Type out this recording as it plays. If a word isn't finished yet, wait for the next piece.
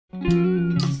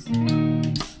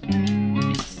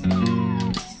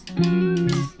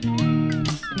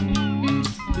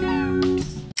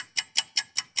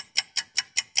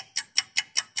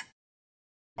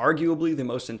Arguably the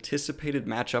most anticipated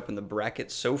matchup in the bracket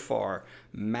so far,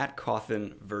 Mat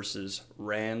Cauthon versus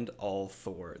Rand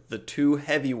al'Thor, the two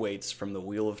heavyweights from the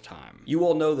Wheel of Time. You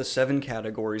all know the 7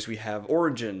 categories we have: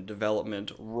 origin,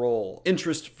 development, role,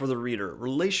 interest for the reader,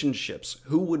 relationships,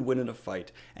 who would win in a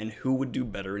fight, and who would do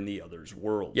better in the other's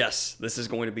world. Yes, this is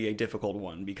going to be a difficult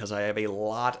one because I have a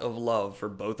lot of love for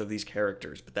both of these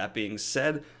characters, but that being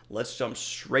said, let's jump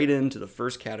straight into the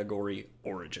first category,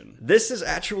 origin. This is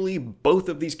actually both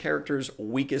of these characters'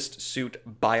 weakest suit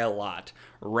by a lot.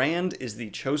 Rand is the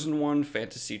chosen one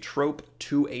fantasy trope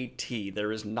to a T.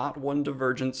 There is not one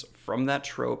divergence from that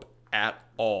trope at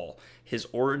all. His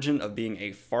origin of being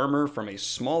a farmer from a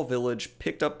small village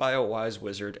picked up by a wise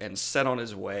wizard and set on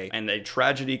his way, and a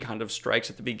tragedy kind of strikes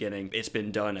at the beginning. It's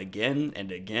been done again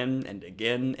and again and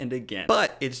again and again,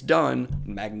 but it's done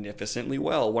magnificently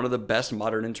well. One of the best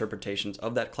modern interpretations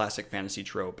of that classic fantasy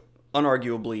trope,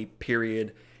 unarguably,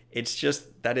 period. It's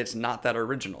just that it's not that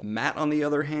original. Mat, on the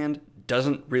other hand,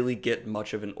 doesn't really get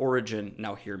much of an origin.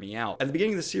 Now hear me out. At the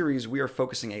beginning of the series, we are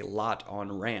focusing a lot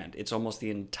on Rand. It's almost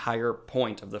the entire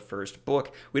point of the first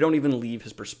book. We don't even leave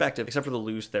his perspective, except for the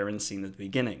loose Theron scene at the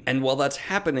beginning. And while that's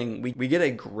happening, we get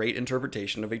a great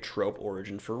interpretation of a trope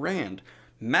origin for Rand.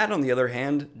 Mat, on the other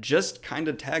hand, just kind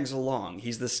of tags along.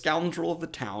 He's the scoundrel of the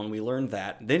town, we learned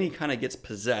that. Then he kind of gets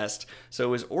possessed,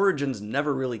 so his origin's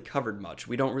never really covered much.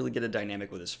 We don't really get a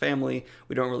dynamic with his family.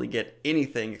 We don't really get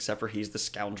anything except for he's the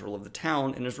scoundrel of the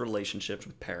town and his relationships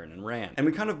with Perrin and Rand. And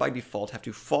we kind of by default have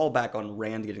to fall back on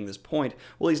Rand getting this point.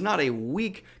 Well, he's not a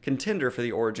weak contender for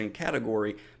the origin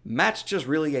category. Mat's just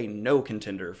really a no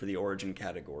contender for the origin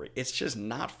category. It's just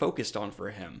not focused on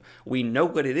for him. We know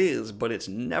what it is, but it's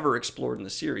never explored in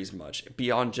the series much,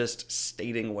 beyond just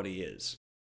stating what he is.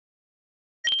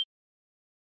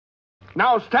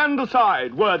 Now stand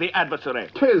aside, worthy adversary.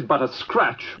 'Tis but a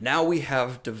scratch. Now we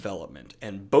have development,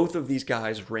 and both of these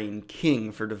guys reign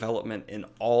king for development in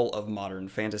all of modern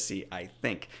fantasy, I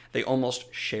think. They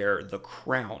almost share the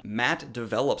crown. Mat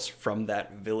develops from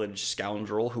that village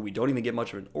scoundrel, who we don't even get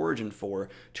much of an origin for,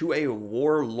 to a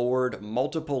warlord,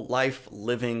 multiple life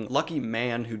living, lucky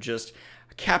man who just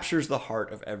captures the heart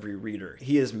of every reader.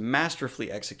 He is masterfully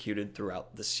executed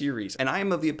throughout the series, and I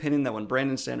am of the opinion that when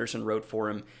Brandon Sanderson wrote for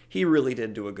him, he really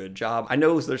did do a good job. I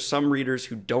know there's some readers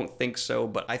who don't think so,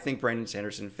 but I think Brandon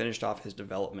Sanderson finished off his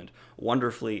development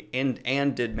wonderfully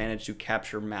and did manage to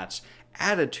capture Mat's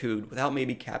attitude without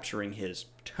maybe capturing his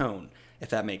tone, if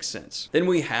that makes sense. Then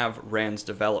we have Rand's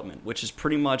development, which is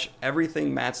pretty much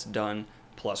everything Mat's done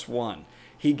plus one.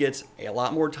 He gets a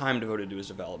lot more time devoted to his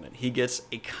development. He gets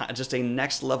just a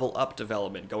next level up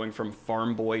development, going from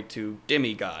farm boy to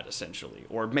demigod, essentially.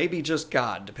 Or maybe just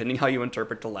god, depending how you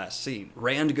interpret the last scene.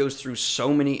 Rand goes through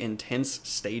so many intense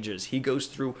stages. He goes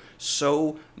through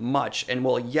so much. And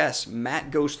while yes, Mat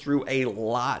goes through a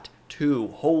lot too.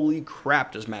 Holy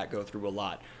crap, does Mat go through a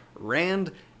lot.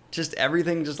 Rand, just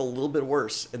everything just a little bit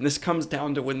worse. And this comes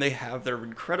down to when they have their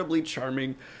incredibly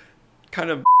charming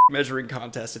kind of measuring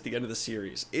contest at the end of the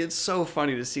series. It's so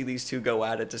funny to see these two go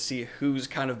at it, to see who's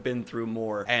kind of been through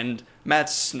more, and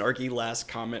Mat's snarky last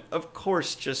comment, of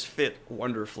course, just fit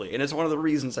wonderfully. And it's one of the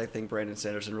reasons I think Brandon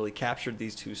Sanderson really captured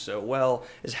these two so well,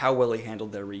 is how well he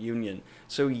handled their reunion.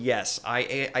 So yes,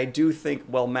 I do think,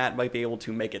 while Mat might be able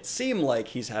to make it seem like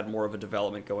he's had more of a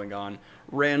development going on,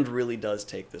 Rand really does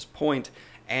take this point,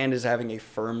 and is having a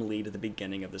firm lead at the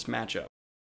beginning of this matchup.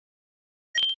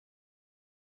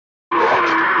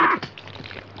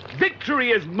 Victory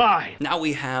is mine! Now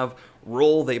we have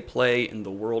role they play in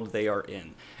the world they are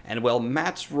in. And while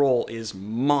Mat's role is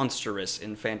monstrous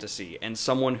in fantasy, and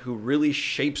someone who really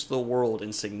shapes the world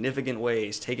in significant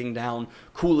ways, taking down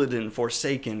Couladin,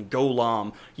 Forsaken,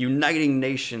 Golem, uniting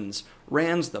nations,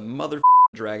 Rand's the mother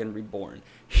dragon reborn.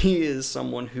 He is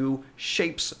someone who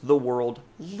shapes the world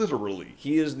literally.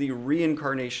 He is the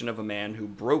reincarnation of a man who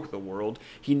broke the world.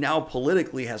 He now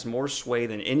politically has more sway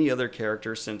than any other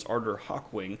character since Ardor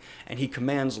Hawkwing, and he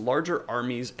commands larger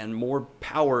armies and more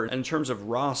power in terms of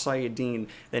raw Sayadin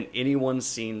than anyone's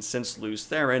seen since Lews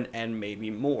Therin, and maybe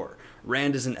more.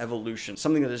 Rand is an evolution,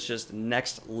 something that is just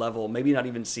next level, maybe not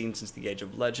even seen since the Age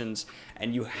of Legends,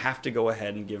 and you have to go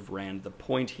ahead and give Rand the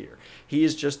point here. He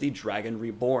is just the dragon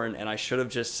reborn, and I should have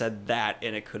just said that,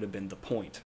 and it could have been the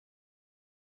point.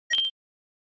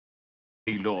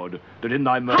 Lord, that in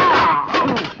thy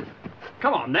mercy...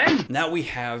 Come on, then. Now we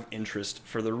have interest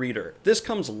for the reader. This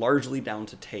comes largely down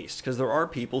to taste, because there are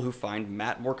people who find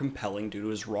Mat more compelling due to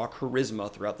his raw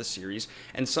charisma throughout the series,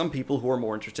 and some people who are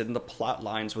more interested in the plot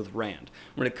lines with Rand.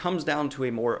 When it comes down to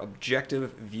a more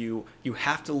objective view, you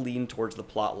have to lean towards the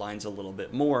plot lines a little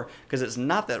bit more, because it's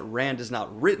not that Rand is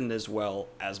not written as well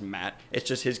as Mat, it's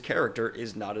just his character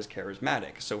is not as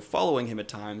charismatic, so following him at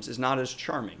times is not as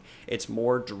charming. It's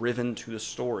more driven to the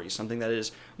story, something that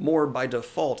is more by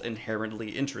default inherently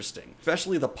interesting.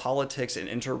 Especially the politics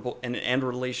and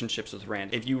relationships with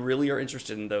Rand. If you really are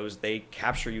interested in those, they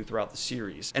capture you throughout the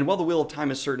series. And while the Wheel of Time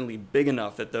is certainly big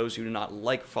enough that those who do not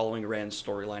like following Rand's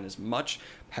storyline as much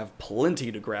have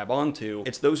plenty to grab onto,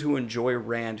 it's those who enjoy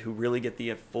Rand who really get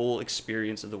the full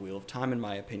experience of the Wheel of Time, in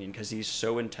my opinion, because he's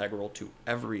so integral to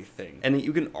everything. And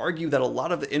you can argue that a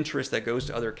lot of the interest that goes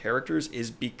to other characters is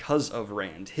because of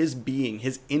Rand. His being,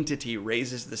 his entity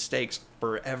raises the stakes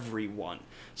for everyone.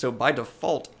 So by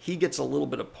default, he gets a little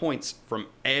bit of points from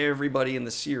everybody in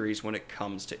the series when it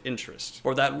comes to interest.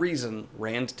 For that reason,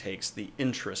 Rand takes the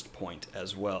interest point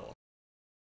as well.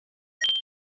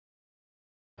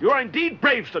 You are indeed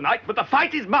brave tonight, but the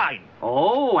fight is mine.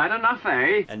 Oh, had enough,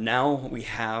 eh? And now we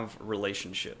have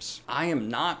relationships. I am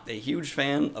not a huge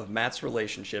fan of Mat's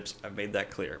relationships, I've made that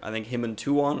clear. I think him and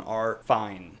Tuon are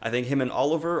fine. I think him and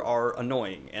Oliver are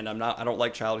annoying, and I don't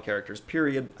like child characters,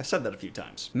 period. I've said that a few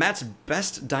times. Mat's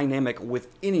best dynamic with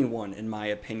anyone, in my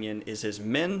opinion, is his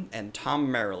men and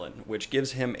Tom Marilyn, which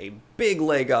gives him a big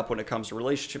leg up when it comes to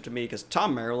relationship to me, because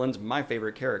Tom Marilyn's my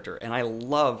favorite character, and I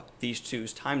love these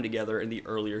two's time together in the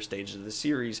earlier stages of the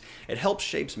series. It helps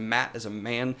shapes Mat as a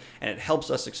man, and it helps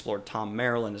us explore Tom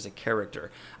Marilyn as a character.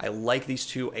 I like these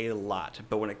two a lot,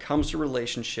 but when it comes to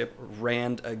relationship,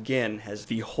 Rand again has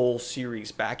the whole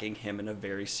series backing him in a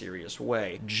very serious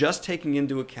way. Just taking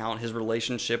into account his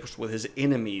relationships with his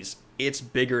enemies, it's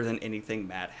bigger than anything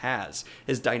Mat has.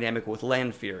 His dynamic with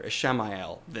Lanfear,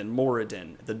 Ishamael, then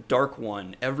Moradin, the Dark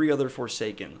One, every other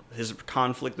Forsaken, his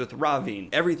conflict with Ravine,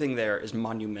 everything there is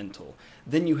monumental.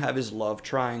 Then you have his love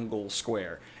triangle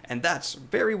square, and that's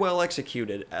very well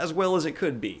executed, as well as it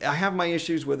could be. I have my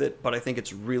issues with it, but I think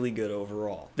it's really good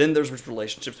overall. Then there's his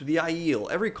relationships with the Aiel,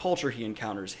 every culture he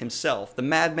encounters, himself, the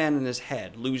madman in his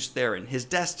head, Luge Theron, his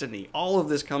destiny, all of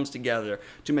this comes together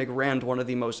to make Rand one of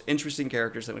the most interesting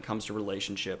characters when it comes to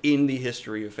relationship in the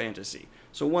history of fantasy.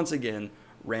 So once again,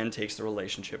 Rand takes the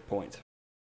relationship point.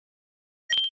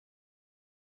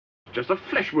 Just a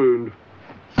flesh wound.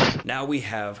 Now we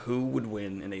have who would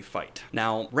win in a fight.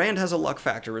 Now, Rand has a luck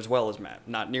factor as well as Mat.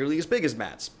 Not nearly as big as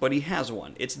Mat's, but he has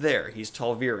one. It's there. He's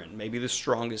Talviren, maybe the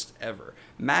strongest ever.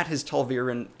 Mat has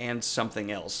Talviren and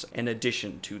something else in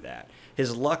addition to that.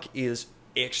 His luck is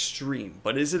extreme,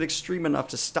 but is it extreme enough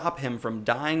to stop him from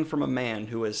dying from a man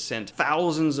who has sent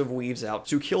thousands of weaves out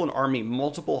to kill an army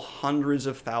multiple hundreds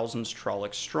of thousands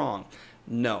Trollocs strong?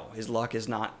 No, his luck is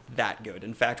not that good.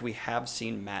 In fact, we have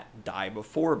seen Mat die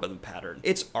before by the pattern.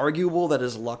 It's arguable that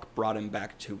his luck brought him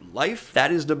back to life.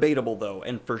 That is debatable though,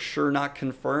 and for sure not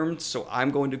confirmed, so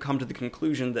I'm going to come to the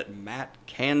conclusion that Mat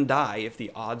can die if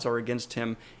the odds are against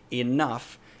him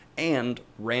enough, and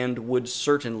Rand would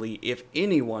certainly, if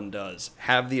anyone does,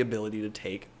 have the ability to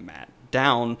take Mat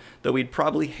down, though he'd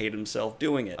probably hate himself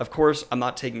doing it. Of course, I'm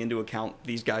not taking into account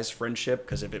these guys' friendship,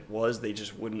 because if it was, they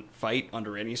just wouldn't fight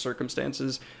under any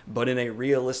circumstances, but in a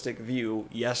realistic view,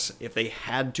 yes, if they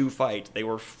had to fight, they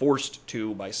were forced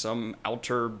to by some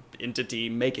outer entity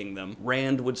making them,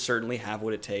 Rand would certainly have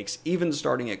what it takes, even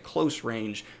starting at close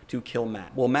range, to kill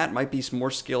Mat. While Mat might be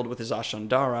more skilled with his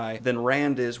Ashandarai than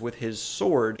Rand is with his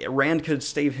sword, Rand could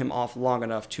stave him off long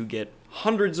enough to get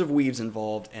hundreds of weaves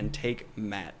involved and take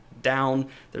Mat down.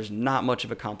 There's not much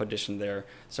of a competition there,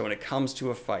 so when it comes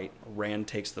to a fight, Rand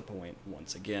takes the point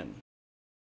once again.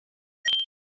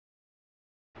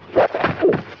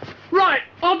 Right,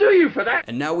 I'll do you for that.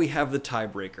 And now we have the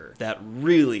tiebreaker that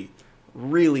really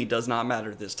does not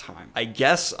matter this time. I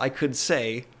guess I could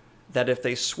say that if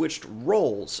they switched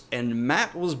roles and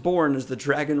Mat was born as the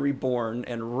Dragon Reborn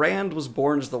and Rand was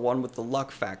born as the one with the luck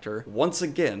factor, once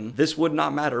again, this would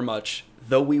not matter much,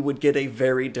 though we would get a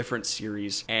very different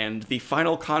series, and the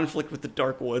final conflict with the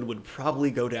Darkwood would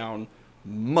probably go down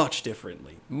much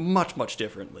differently. Much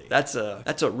differently. That's a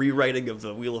rewriting of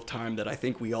the Wheel of Time that I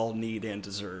think we all need and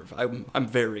deserve. I'm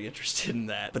very interested in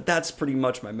that. But that's pretty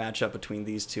much my matchup between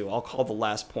these two. I'll call the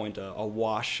last point a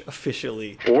wash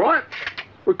officially. All right,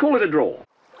 we'll call it a draw.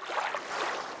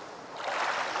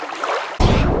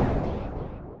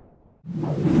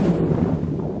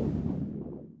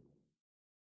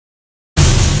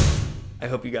 I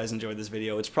hope you guys enjoyed this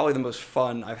video. It's probably the most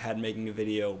fun I've had making a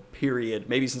video, period.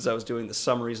 Maybe since I was doing the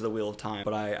summaries of the Wheel of Time,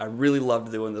 but I really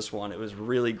loved doing this one. It was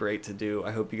really great to do.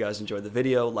 I hope you guys enjoyed the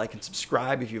video. Like and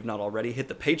subscribe if you've not already. Hit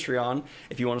the Patreon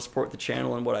if you want to support the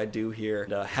channel and what I do here.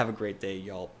 And have a great day,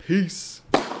 y'all. Peace.